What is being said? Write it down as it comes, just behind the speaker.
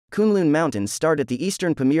Kunlun Mountains start at the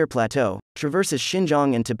eastern Pamir Plateau, traverses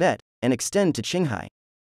Xinjiang and Tibet, and extend to Qinghai.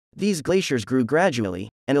 These glaciers grew gradually,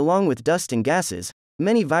 and along with dust and gases,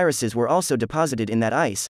 many viruses were also deposited in that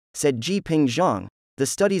ice, said Jiping Zhang, the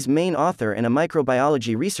study's main author and a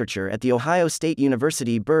microbiology researcher at The Ohio State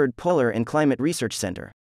University Bird, Polar and Climate Research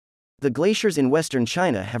Center. The glaciers in western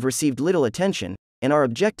China have received little attention, and our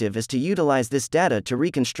objective is to utilize this data to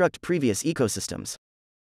reconstruct previous ecosystems.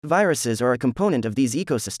 Viruses are a component of these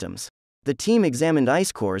ecosystems. The team examined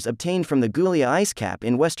ice cores obtained from the Gulia ice cap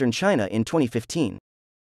in western China in 2015.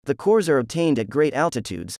 The cores are obtained at great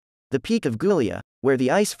altitudes. The peak of Gulia, where the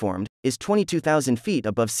ice formed, is 22,000 feet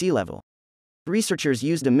above sea level. Researchers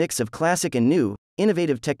used a mix of classic and new,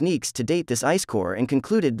 innovative techniques to date this ice core and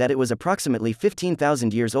concluded that it was approximately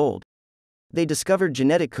 15,000 years old. They discovered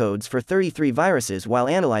genetic codes for 33 viruses while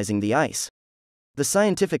analyzing the ice. The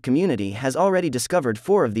scientific community has already discovered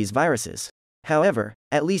 4 of these viruses. However,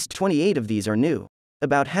 at least 28 of these are new.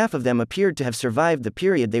 About half of them appeared to have survived the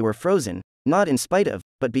period they were frozen, not in spite of,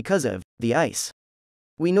 but because of, the ice.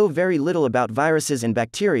 We know very little about viruses and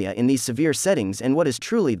bacteria in these severe settings and what is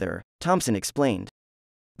truly there, Thompson explained.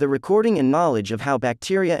 The recording and knowledge of how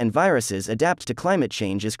bacteria and viruses adapt to climate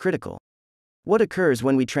change is critical. What occurs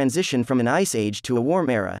when we transition from an ice age to a warm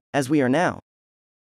era, as we are now?